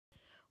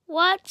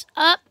What's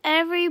up,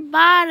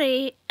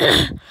 everybody?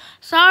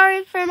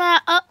 Sorry for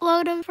not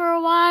uploading for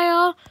a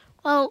while.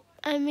 Well,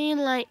 I mean,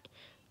 like,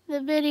 the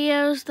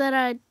videos that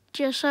I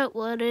just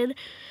uploaded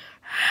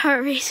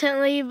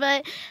recently,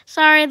 but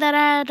sorry that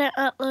I hadn't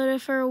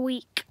uploaded for a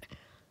week.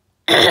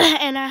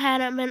 And I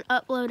hadn't been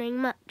uploading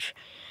much.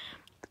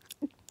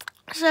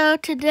 So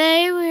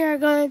today we are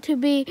going to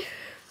be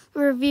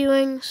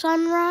reviewing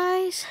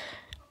Sunrise.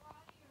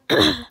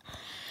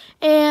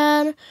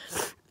 And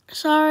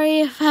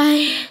sorry if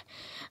I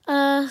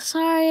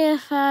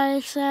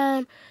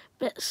sound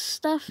a bit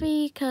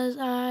stuffy, because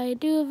I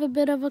do have a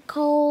bit of a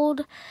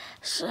cold.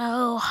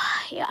 So,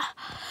 yeah.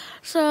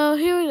 So,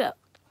 here we go.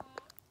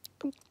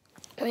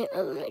 Wait,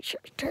 let me make sure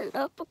it's turned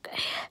up. Okay.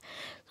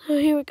 So,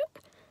 here we go.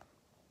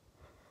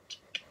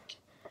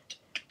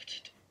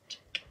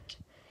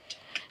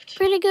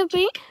 Pretty good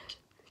beat.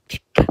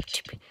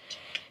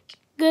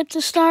 Good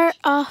to start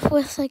off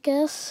with, I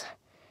guess.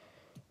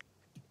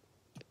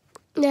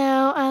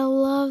 Now, I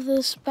love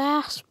this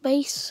bass,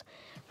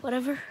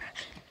 whatever.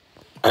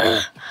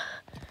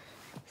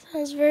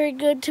 Sounds very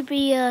good to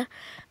be a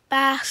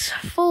bass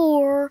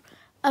for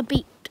a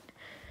beat.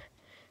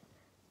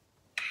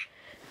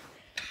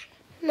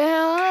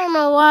 Now, I don't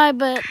know why,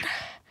 but it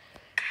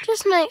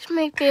just makes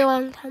me feel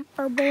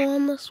uncomfortable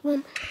on this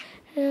one.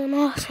 And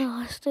also,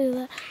 let's do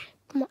that.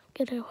 Come on,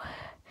 get away.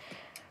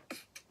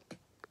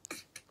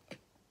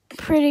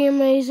 Pretty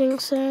amazing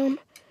sound.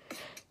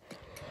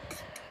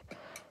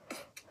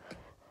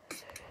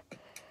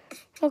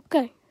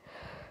 Okay.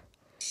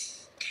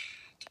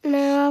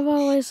 Now, I've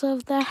always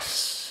loved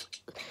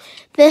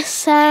this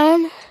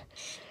sound.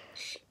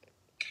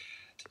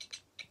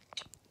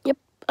 Yep,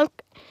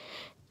 okay.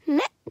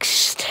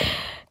 Next,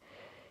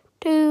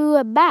 to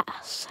a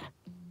bass.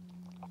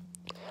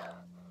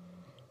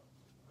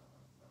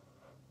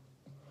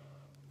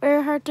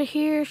 Very hard to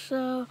hear,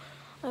 so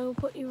I will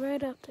put you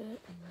right up to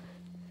it.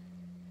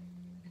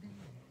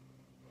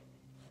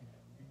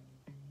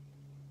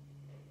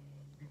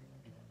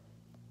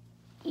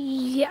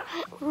 Yeah,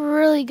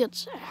 really good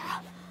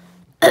sound.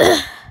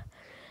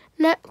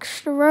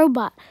 Next,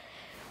 robot.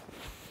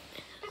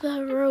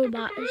 The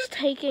robot is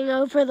taking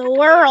over the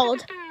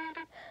world.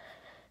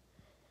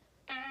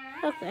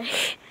 Okay.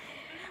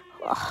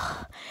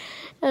 Oh,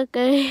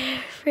 okay,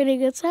 pretty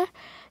good sound.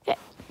 Okay.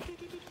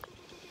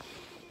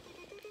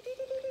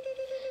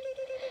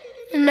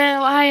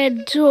 Now, I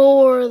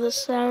adore the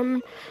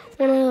sound.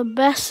 One of the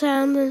best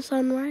sounds in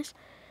Sunrise,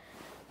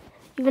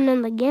 even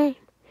in the game.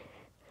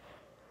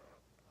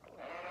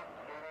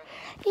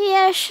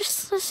 Yeah,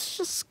 let's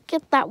just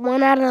get that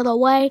one out of the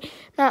way.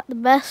 Not the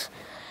best.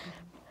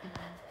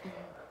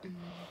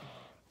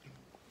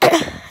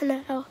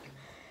 Now,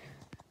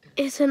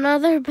 it's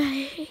another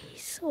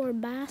bass or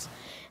bass,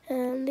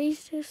 and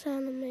these two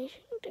sound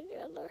amazing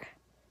together.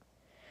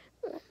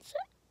 One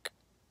sec.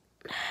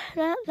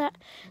 Not that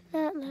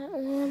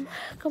one.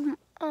 Come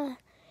on.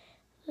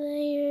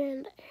 There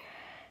and there.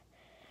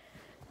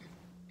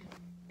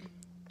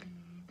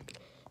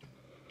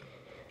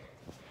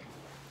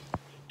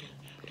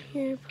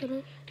 Here, put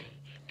it.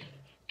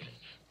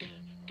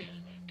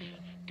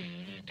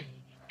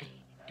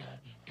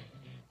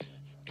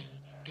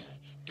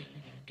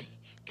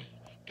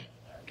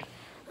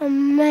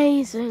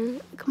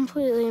 Amazing.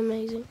 Completely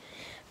amazing.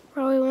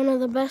 Probably one of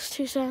the best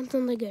two sounds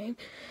in the game.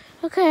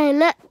 Okay,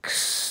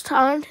 next,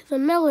 on to the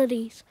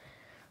melodies.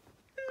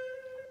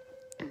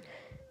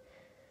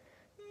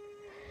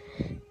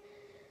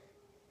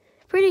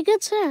 Pretty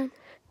good sound.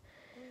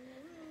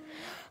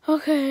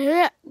 Okay,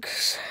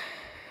 next.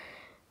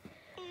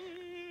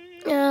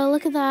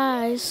 Look at the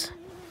eyes.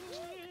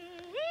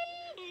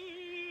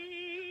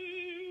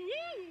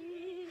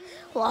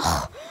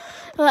 Wow.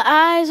 The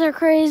eyes are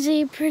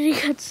crazy. Pretty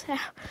good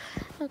sound.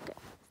 Okay.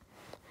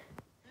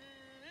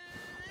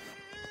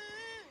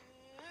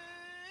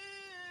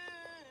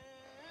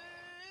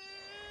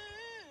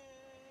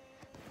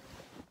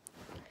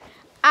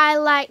 I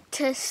like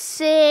to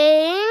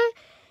sing,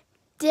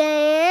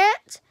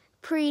 dance,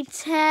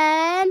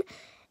 pretend,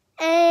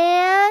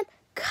 and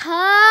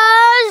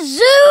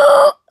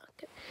kazoo.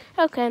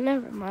 Okay,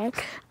 never mind.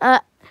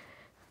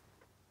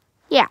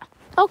 Yeah,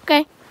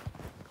 okay.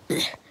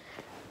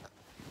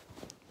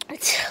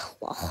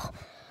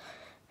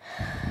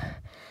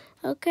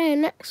 Okay,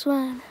 next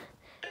one.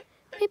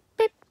 Beep,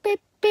 beep,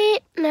 beep,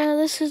 beep. Now,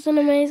 this is an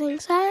amazing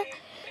sound.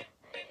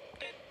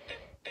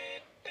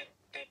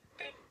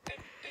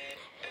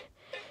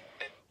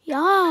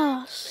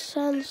 Yeah,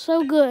 sounds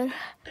so good.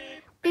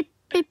 Beep,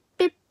 beep,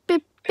 beep,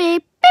 beep, beep,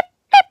 beep, beep,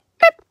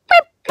 beep,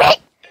 beep,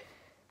 beep.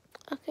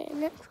 Okay,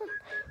 next one.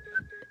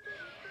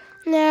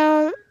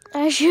 Now,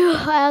 as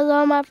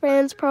all my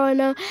friends probably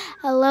know,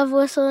 I love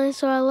whistling,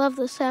 so I love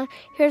the sound.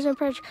 Here's an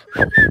impression.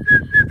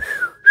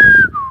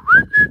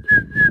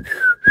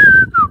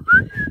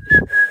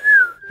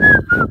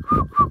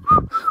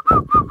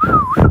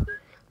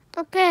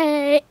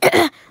 Okay,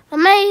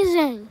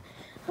 amazing.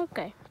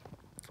 Okay,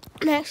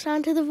 next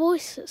on to the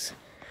voices.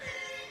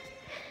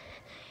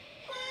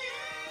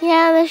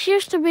 Yeah, this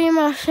used to be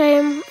my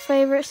same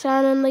favorite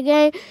sound in the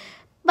game,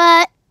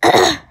 but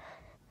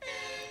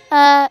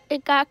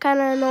it got kind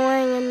of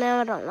annoying and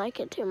now I don't like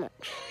it too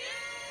much.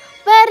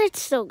 But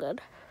it's still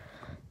good.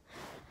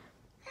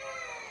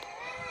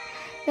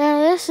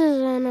 Now this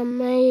is an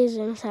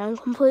amazing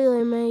sound,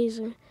 completely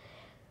amazing.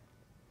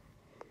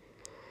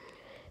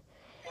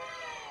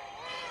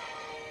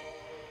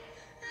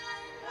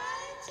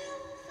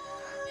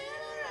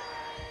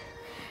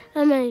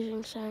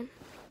 Amazing sound.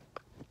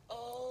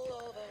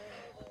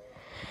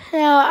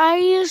 Now I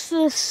used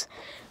this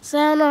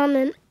sound on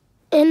an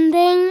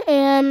ending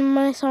and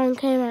my song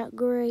came out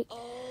great.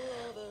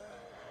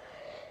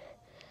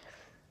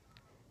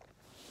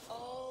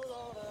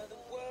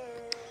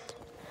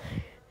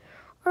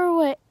 Or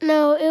wait,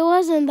 no, it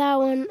wasn't that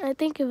one. I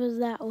think it was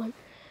that one.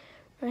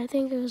 I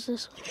think it was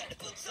this one.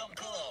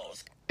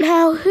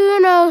 Now, who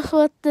knows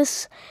what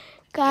this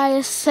guy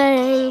is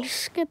saying?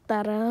 Just get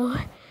that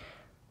out.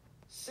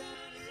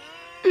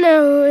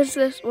 No, it's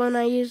this one.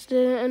 I used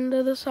it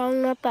into the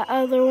song, not the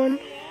other one.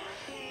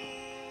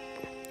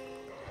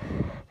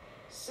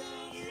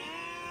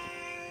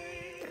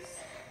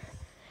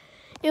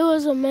 It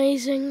was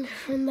amazing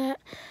from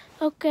that.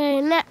 Okay,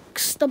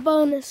 next, the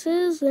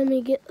bonuses. Let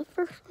me get the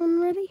first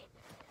one ready.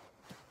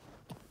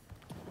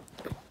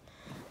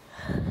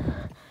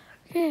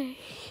 Okay,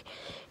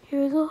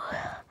 here we go.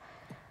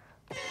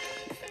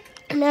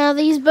 Now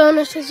these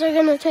bonuses are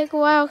gonna take a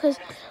while because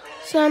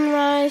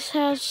Sunrise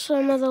has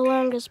some of the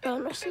longest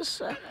bonuses,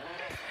 so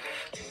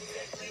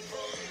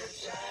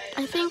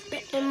I think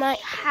that it might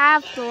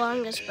have the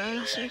longest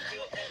bonuses.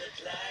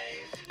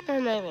 Or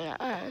maybe not,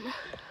 I don't know.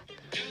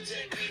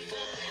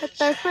 But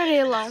they're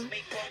pretty long,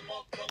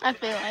 I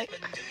feel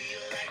like.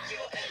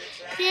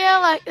 Yeah, I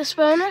like this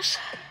bonus.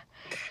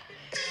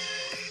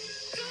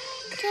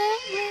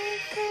 Take me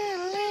for a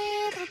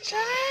little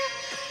time.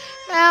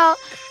 Now,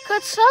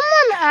 could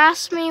someone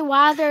ask me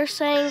why they're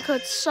saying,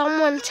 could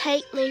someone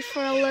take me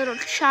for a little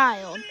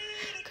child?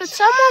 Could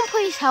someone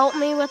please help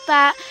me with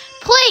that?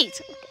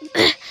 Please!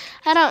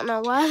 I don't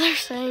know why they're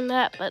saying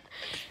that, but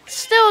it's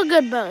still a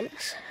good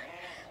bonus.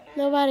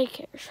 Nobody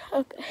cares.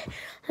 Okay,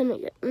 let me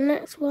get the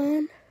next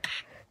one.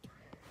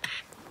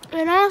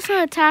 And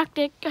also a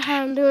tactic,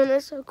 how I'm doing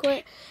this so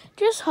quick.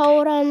 Just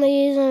hold on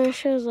these and it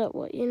shows up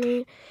what you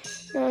need.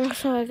 No,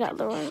 so I got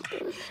the wrong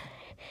thing.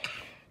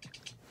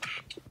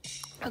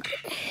 Okay,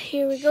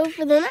 here we go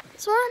for the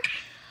next one.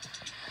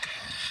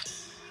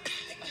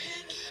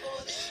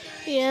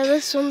 Yeah,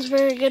 this one's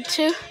very good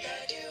too.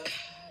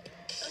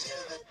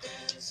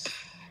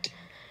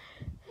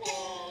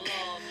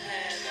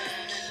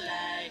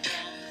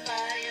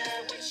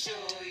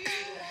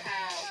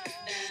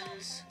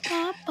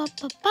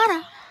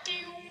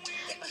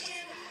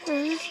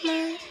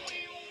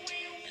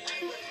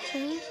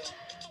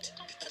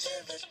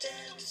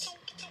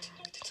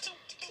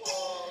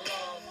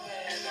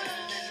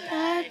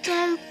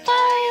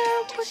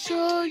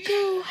 Show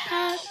you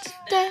how to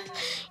dance.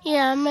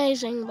 Yeah,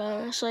 amazing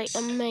bonus, like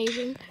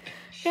amazing.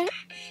 Okay,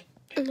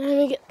 and let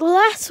me get the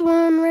last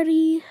one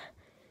ready.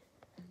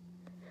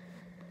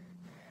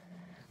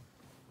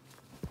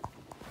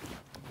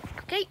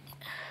 Okay,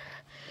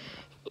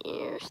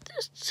 here's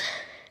this.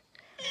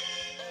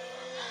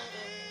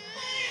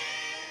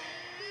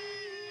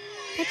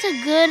 That's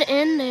a good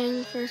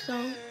ending for a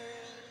song.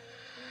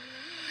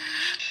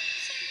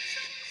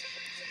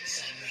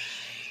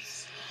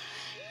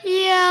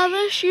 Yeah,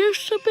 this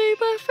used to be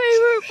my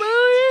favorite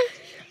bonus,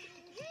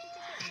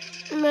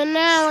 but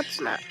now it's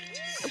not.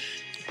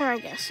 I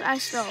guess I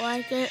still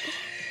like it.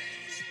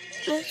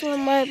 This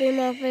one might be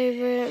my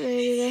favorite,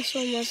 maybe this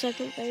one my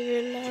second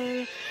favorite. I don't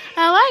know.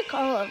 I like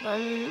all of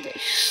them.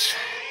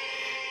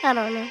 I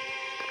don't know.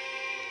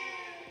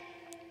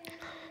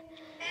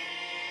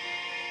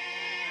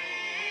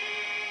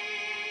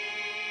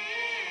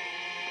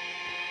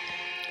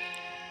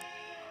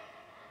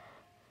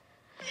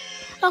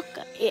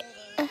 Okay, yeah.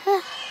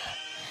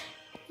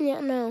 Yeah,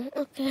 no,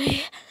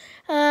 okay.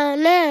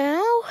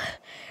 Now,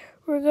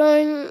 we're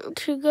going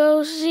to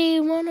go see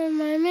one of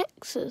my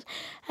mixes.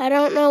 I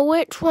don't know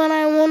which one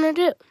I want to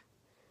do.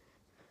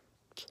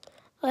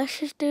 Let's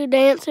just do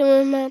Dancing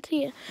with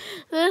Mattia.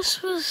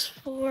 This was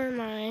for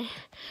the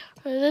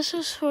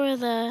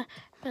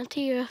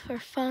Mattia for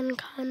Fun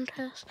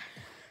contest.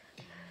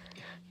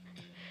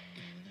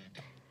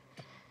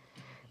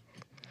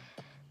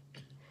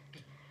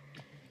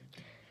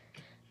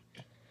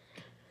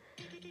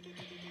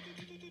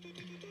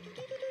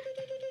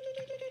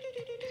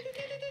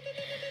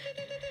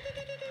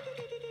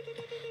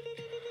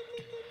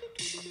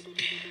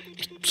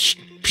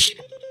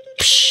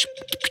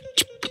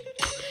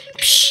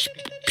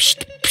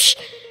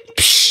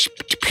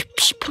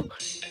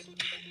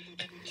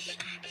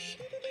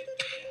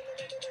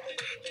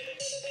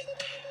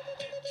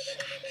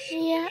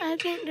 Yeah, I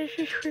think this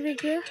is pretty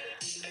good.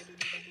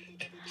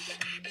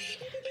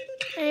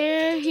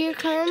 And here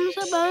comes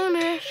a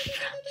bonus.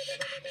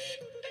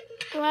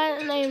 Why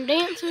is it named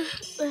Dancing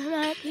with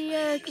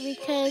Mattia?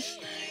 Because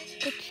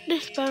it's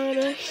this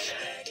bonus.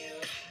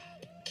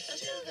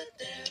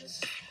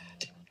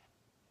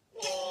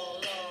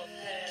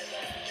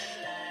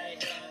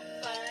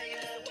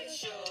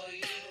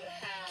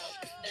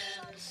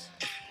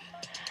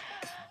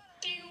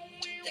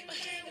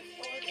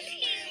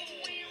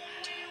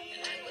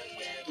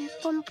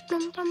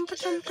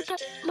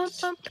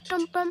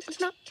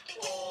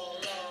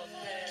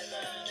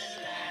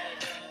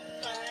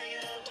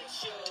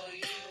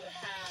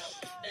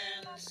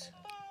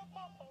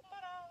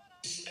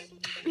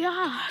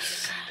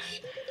 Yes.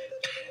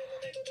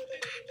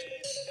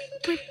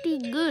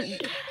 Pretty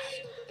good.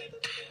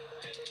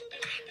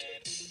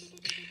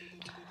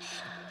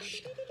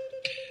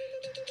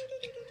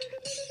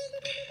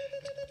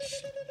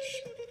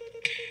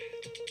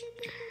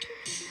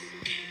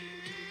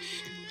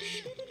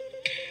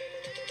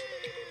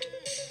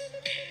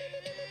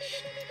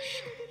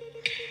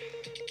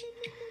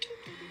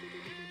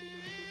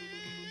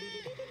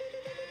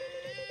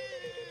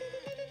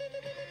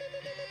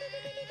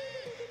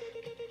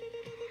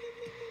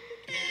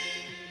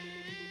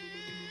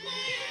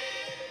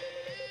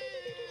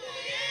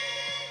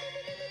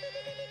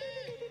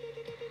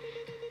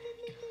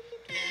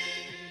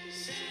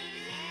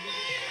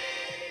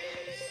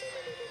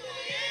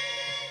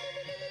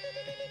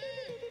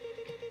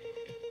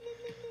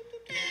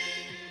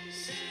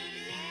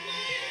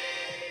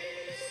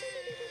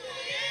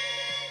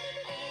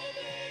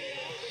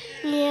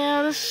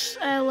 Yeah,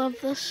 I love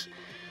this.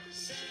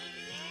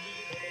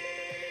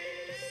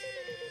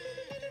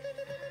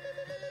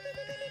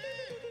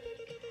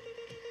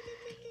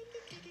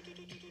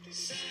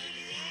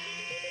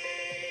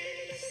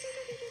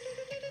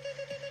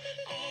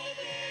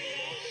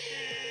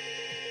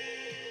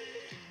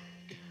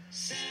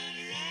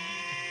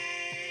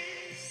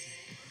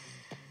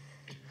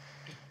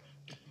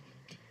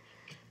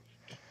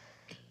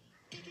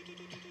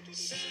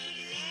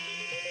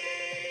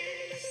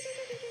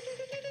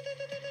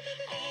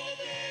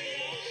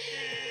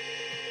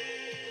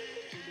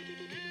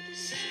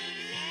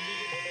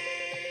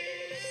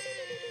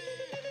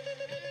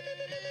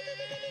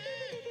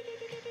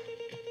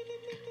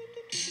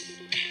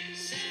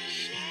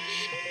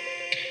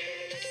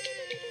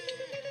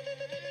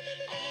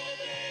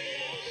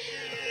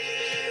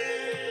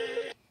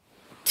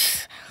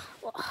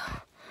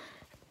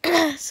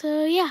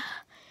 So yeah,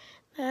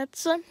 that's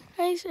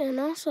sunrise, and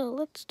also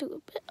let's do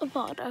a bit of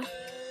auto.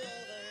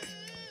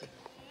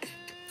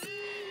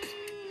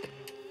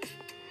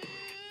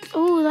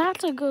 Oh,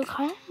 that's a good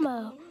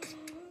combo.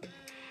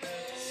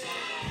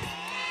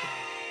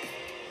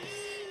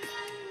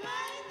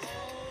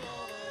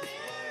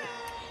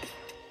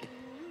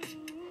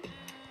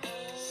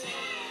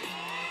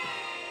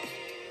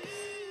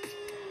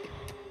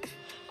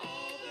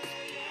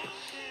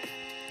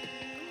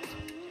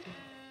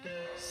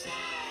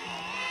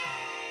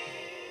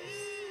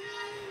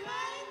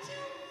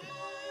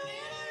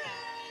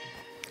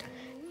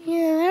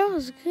 Yeah, that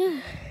was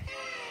good.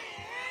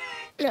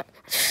 No.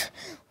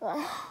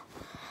 Well,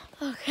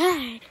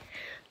 okay.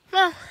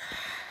 Well,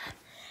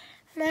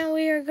 now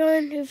we are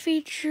going to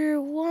feature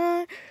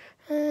one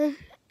of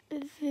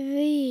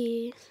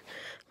these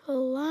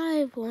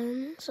live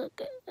ones.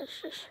 Okay,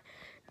 let's just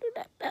do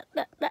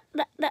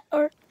that.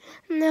 Or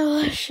no,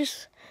 let's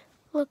just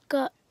look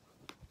up.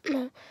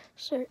 No,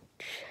 search.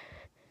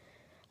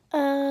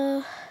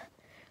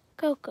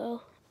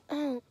 Coco. I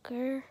don't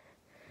care.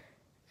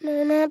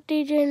 No, not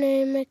DJ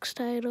name, mix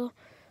title.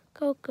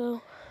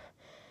 Coco.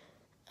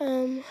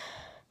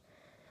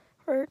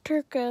 Or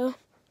Turco.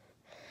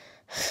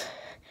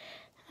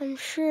 I'm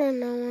sure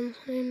no one's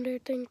named their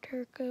thing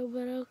Turco,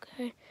 but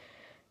okay.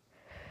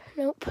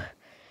 Nope.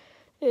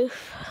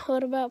 Oof.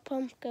 What about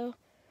Pumpko?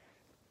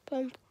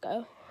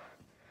 Pumpko.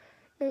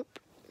 Nope.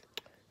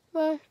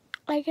 Well,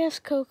 I guess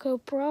Coco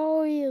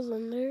probably is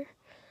in there.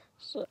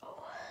 So.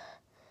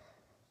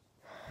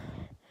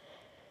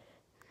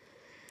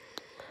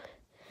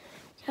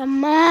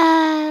 Come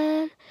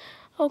on.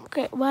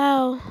 Okay,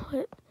 wow.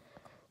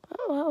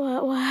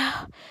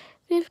 Wow.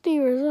 50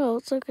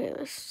 results. Okay,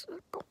 let's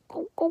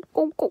go.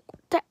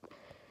 Tap.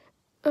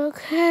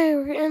 Okay,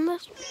 we're in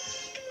this.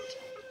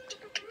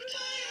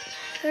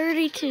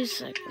 32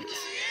 seconds.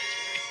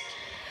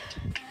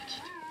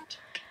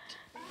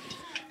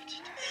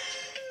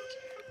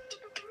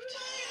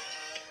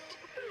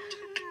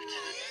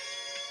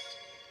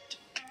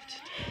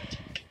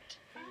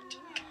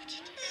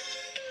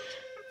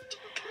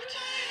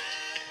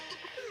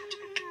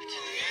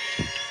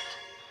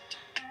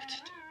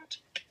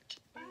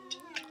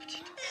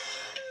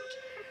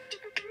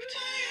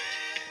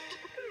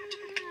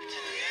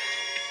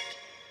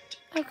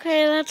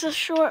 Okay, that's a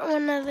short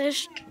one of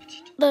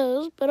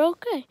those, but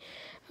okay.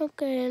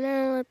 Okay,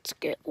 now let's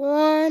get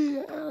one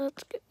more.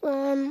 Let's get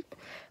one.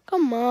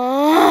 Come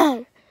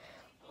on.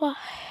 Why?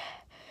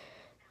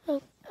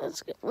 Okay,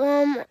 let's get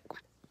one more.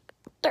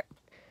 There.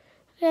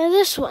 Okay,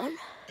 this one.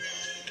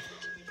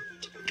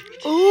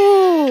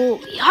 Ooh,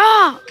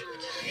 yeah.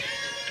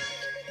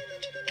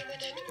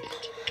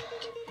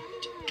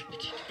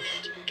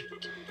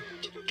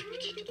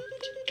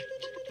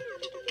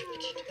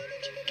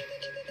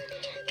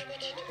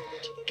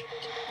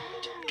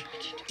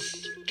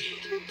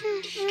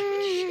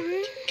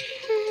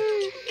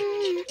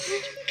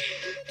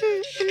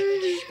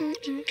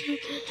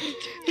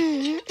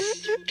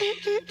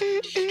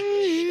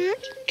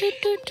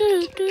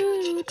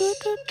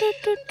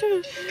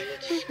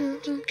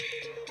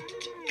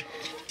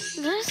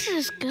 This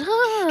is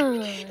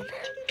good.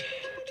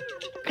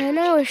 I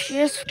know it's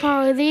just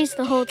probably these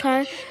the whole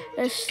time,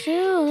 but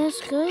still,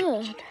 that's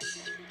good.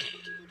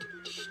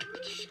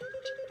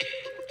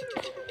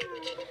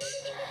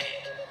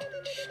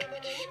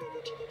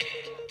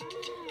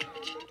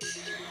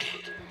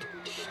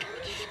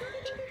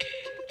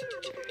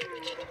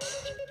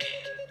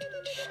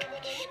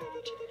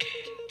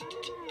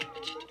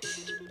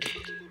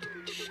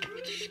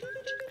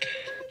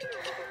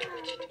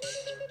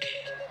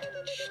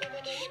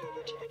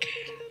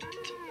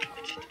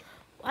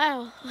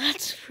 Wow,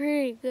 that's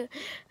pretty good.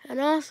 And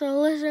also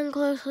listen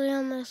closely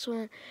on this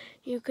one.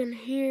 You can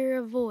hear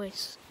a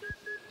voice.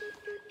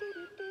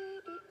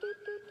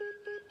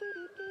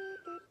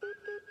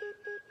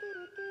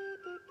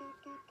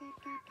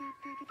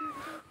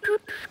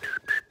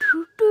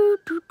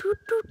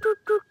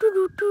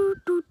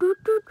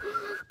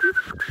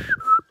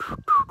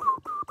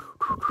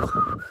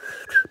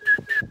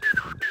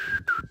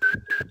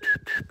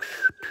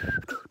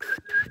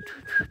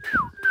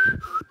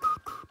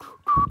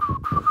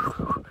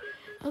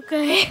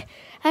 Okay,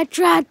 I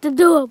tried to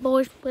do a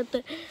voice with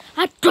it.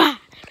 I tried.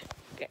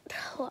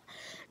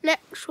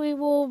 Next, we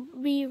will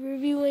be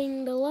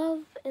reviewing the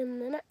love in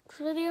the next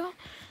video.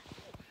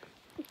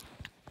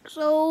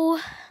 So,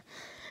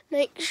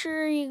 make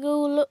sure you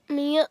go look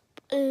me up.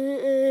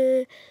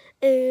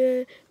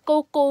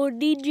 Coco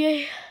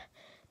DJ.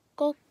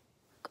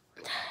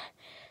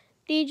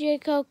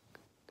 DJ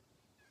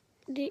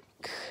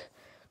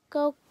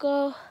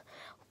Coco.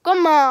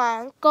 Come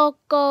on,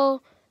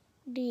 Coco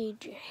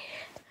DJ.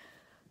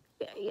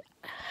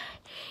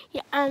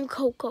 Yeah, I'm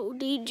Coco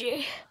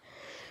DJ.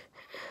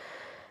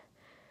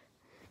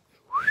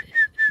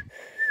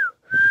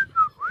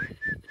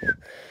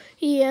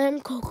 Yeah,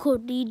 I'm Coco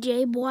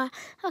DJ, boy.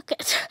 Okay,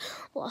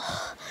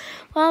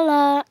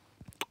 well,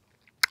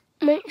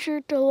 make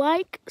sure to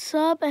like,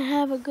 sub, and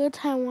have a good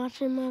time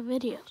watching my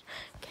videos.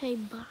 Okay,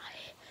 bye.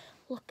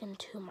 Look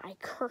into my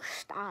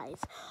cursed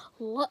eyes.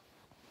 Look,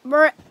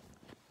 bruh.